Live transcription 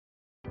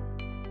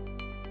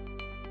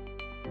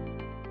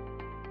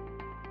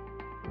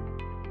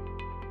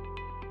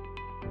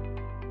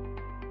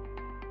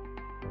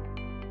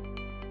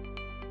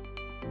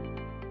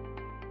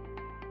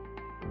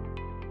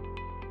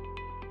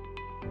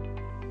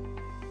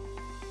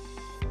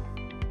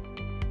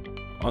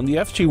On the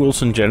FG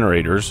Wilson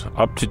generators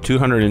up to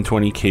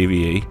 220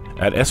 kVA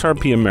at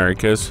SRP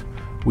Americas,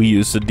 we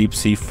use the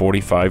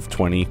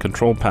DSE4520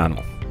 control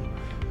panel.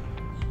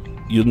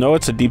 You'll know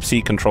it's a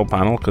DSE control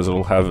panel because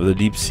it'll have the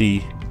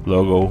DSE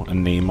logo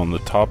and name on the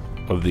top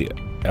of the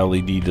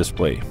LED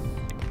display.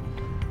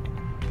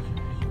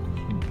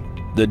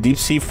 The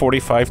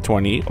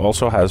DSE4520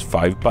 also has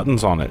 5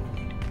 buttons on it: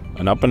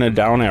 an up and a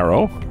down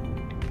arrow,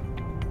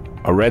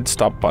 a red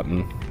stop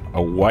button,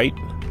 a white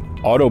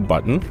auto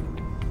button,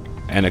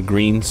 and a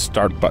green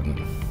start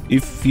button.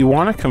 If you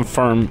want to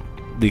confirm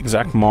the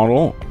exact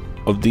model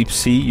of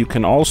DSE, you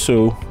can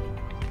also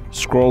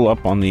scroll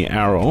up on the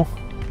arrow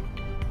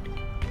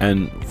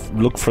and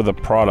look for the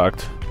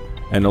product,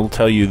 and it'll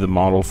tell you the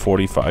model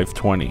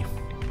 4520.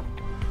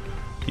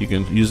 You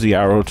can use the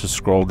arrow to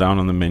scroll down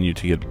on the menu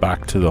to get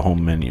back to the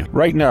home menu.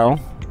 Right now,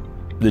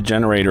 the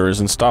generator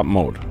is in stop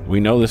mode. We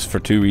know this for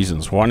 2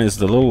 reasons. One is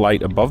the little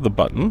light above the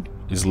button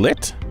is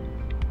lit.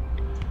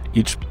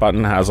 Each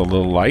button has a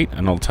little light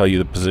and it'll tell you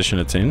the position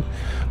it's in.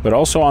 But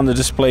also on the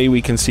display we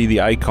can see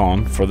the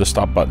icon for the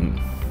stop button.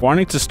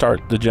 Wanting to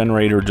start the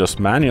generator just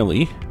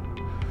manually,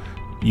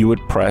 you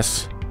would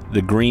press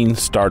the green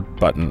start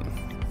button.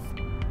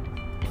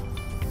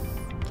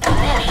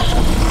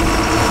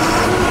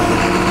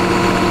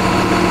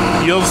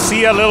 You'll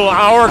see a little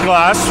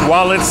hourglass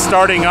while it's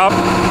starting up,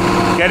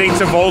 getting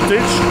to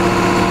voltage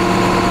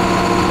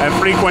and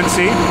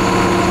frequency.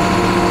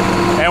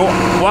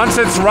 And once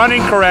it's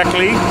running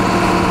correctly,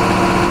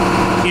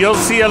 you'll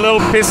see a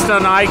little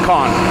piston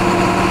icon.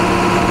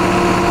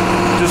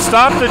 To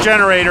stop the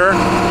generator,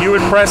 you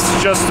would press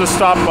just the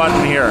stop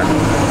button here.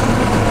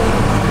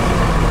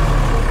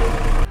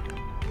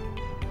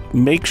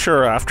 Make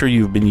sure after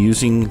you've been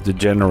using the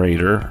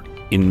generator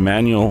in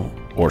manual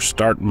or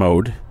start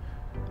mode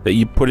that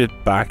you put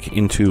it back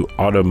into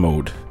auto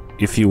mode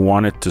if you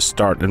want it to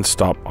start and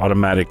stop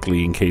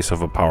automatically in case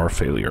of a power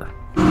failure.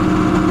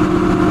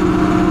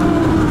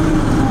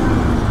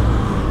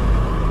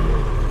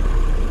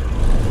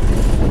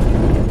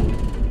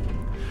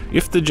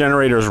 If the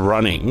generator is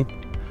running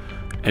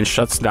and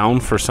shuts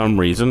down for some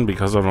reason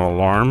because of an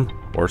alarm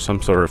or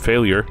some sort of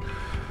failure,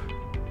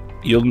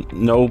 you'll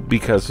know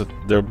because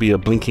there'll be a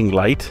blinking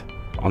light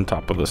on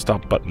top of the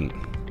stop button.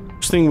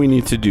 First thing we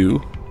need to do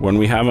when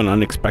we have an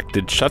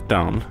unexpected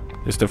shutdown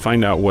is to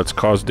find out what's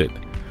caused it.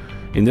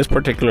 In this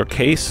particular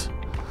case,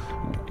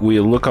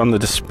 we'll look on the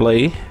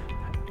display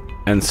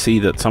and see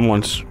that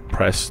someone's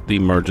pressed the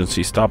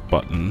emergency stop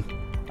button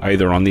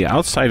either on the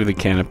outside of the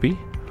canopy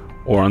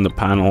or on the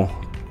panel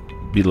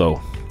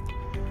below.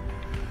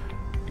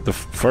 The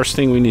first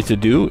thing we need to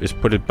do is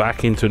put it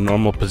back into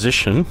normal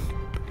position,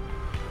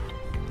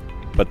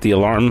 but the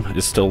alarm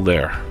is still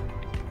there.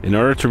 In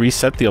order to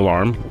reset the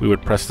alarm, we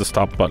would press the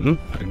stop button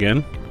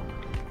again,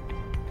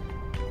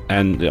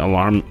 and the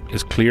alarm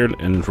is cleared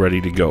and ready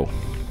to go.